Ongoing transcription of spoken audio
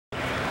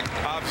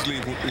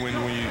usually when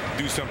you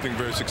do something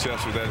very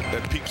successful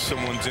that piques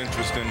someone's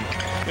interest. And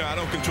I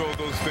don't control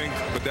those things,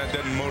 but that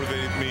doesn't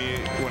motivate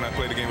me when I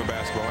play the game of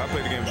basketball. I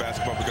play the game of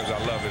basketball because I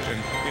love it.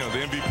 And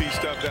the MVP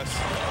stuff, that's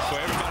for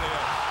everybody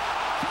else.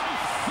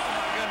 Oh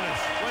my goodness.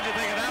 What'd you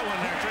think of that one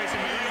there, Tracy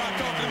McGrady? You're not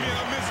talking to me and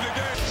I'm missing the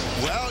game.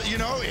 Well,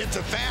 it's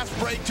a fast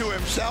break to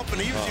himself,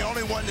 and he was the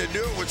only one to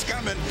do it. Was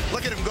coming.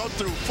 Look at him go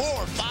through 4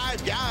 or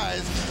 5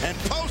 guys and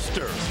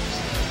posters.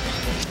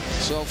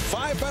 So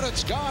 5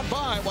 minutes gone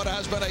by what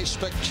has been a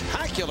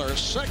spectacular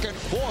second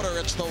quarter.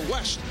 It's the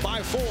West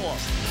by 4.